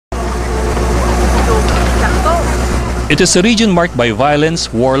It is a region marked by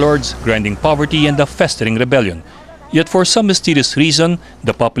violence, warlords, grinding poverty, and a festering rebellion. Yet for some mysterious reason,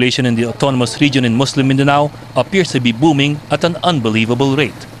 the population in the autonomous region in Muslim Mindanao appears to be booming at an unbelievable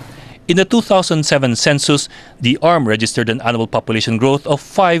rate. In the 2007 census, the ARMM registered an annual population growth of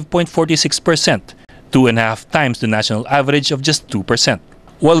 5.46%, 2.5 times the national average of just 2%.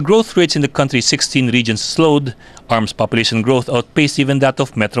 While growth rates in the country's 16 regions slowed, ARMM's population growth outpaced even that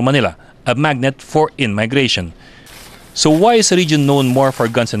of Metro Manila, a magnet for in-migration. So why is a region known more for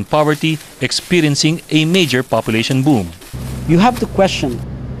guns and poverty experiencing a major population boom? You have to question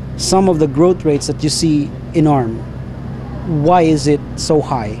some of the growth rates that you see in ARMM. Why is it so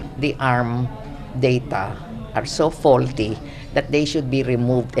high? The ARMM data are so faulty that they should be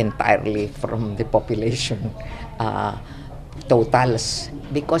removed entirely from the population totals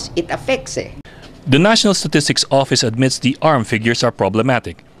because it affects it. The National Statistics Office admits the ARMM figures are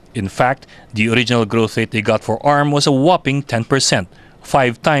problematic. In fact, the original growth rate they got for ARMM was a whopping 10%,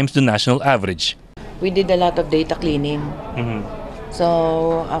 5 times the national average. We did a lot of data cleaning.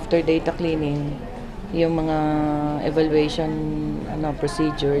 So after data cleaning, yung mga evaluation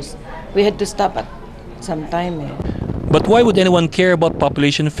procedures, we had to stop at some time. But why would anyone care about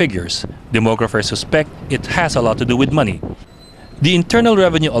population figures? Demographers suspect it has a lot to do with money. The internal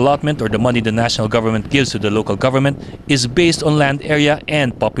revenue allotment, or the money the national government gives to the local government, is based on land area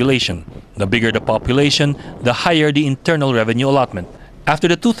and population. The bigger the population, the higher the internal revenue allotment. After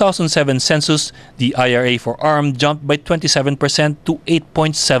the 2007 census, the IRA for ARMM jumped by 27% to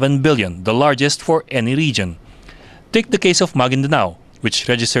 8.7 billion, the largest for any region. Take the case of Maguindanao, which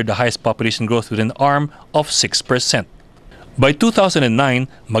registered the highest population growth within ARMM of 6%. By 2009,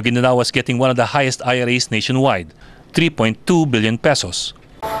 Maguindanao was getting one of the highest IRAs nationwide, 3.2 billion pesos.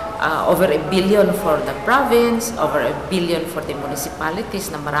 Over 1 billion for the province, over 1 billion for the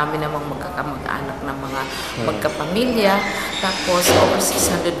municipalities na marami namang magkakamag-anak ng mga magkapamilya, tapos over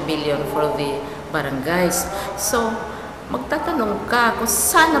 600 million for the barangays. So, magtatanong ka kung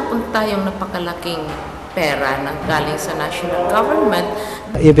saan napunta yung napakalaking pera na galing sa national government.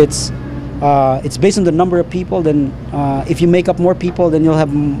 If it's based on the number of people, then if you make up more people, then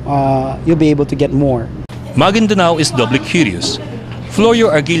you'll be able to get more. Maguindanao is doubly curious. Florio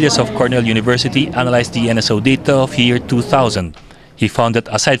Arguillas of Cornell University analyzed the NSO data of year 2000. He found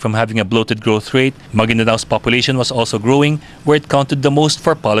that aside from having a bloated growth rate, Maguindanao's population was also growing where it counted the most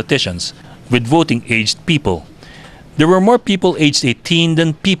for politicians, with voting-aged people. There were more people aged 18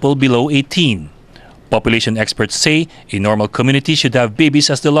 than people below 18. Population experts say a normal community should have babies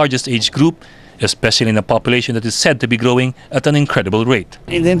as the largest age group, especially in a population that is said to be growing at an incredible rate.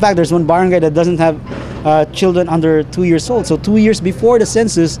 In fact, there's one barangay that doesn't have children under 2 years old. So 2 years before the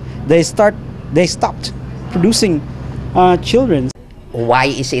census, they stopped producing children. Why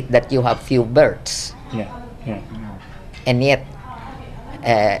is it that you have few births? And yet,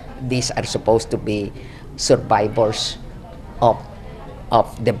 these are supposed to be survivors of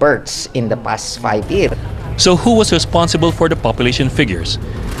the births in the past 5 years. So who was responsible for the population figures?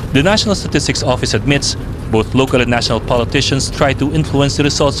 The National Statistics Office admits both local and national politicians try to influence the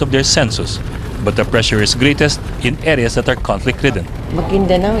results of their census, but the pressure is greatest in areas that are conflict-ridden.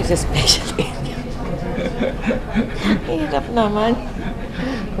 Maguindanao is a special area. Hirap naman.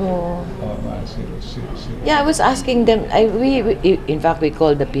 Oh. Yeah, I was asking them. In fact, we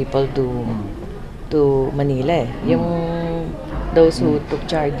called the people to Manila. Those who took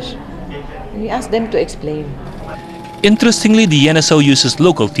charge. We asked them to explain. Interestingly, the NSO uses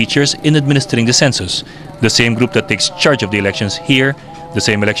local teachers in administering the census, the same group that takes charge of the elections here, the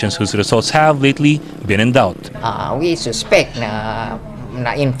same elections whose results have lately been in doubt. We suspect na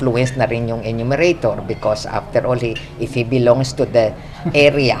influence na rin yung enumerator because after all, if he belongs to the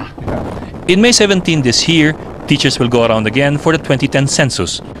area. In May 17 this year, teachers will go around again for the 2010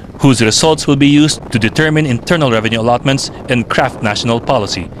 census, whose results will be used to determine internal revenue allotments and craft national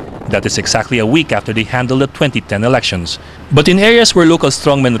policy. That is exactly a week after they handled the 2010 elections. But in areas where local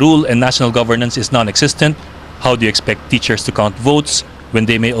strongmen rule and national governance is non-existent, how do you expect teachers to count votes when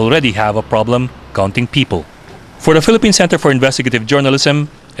they may already have a problem counting people? For the Philippine Center for Investigative Journalism,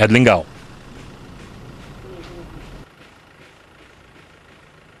 Ed Lingao.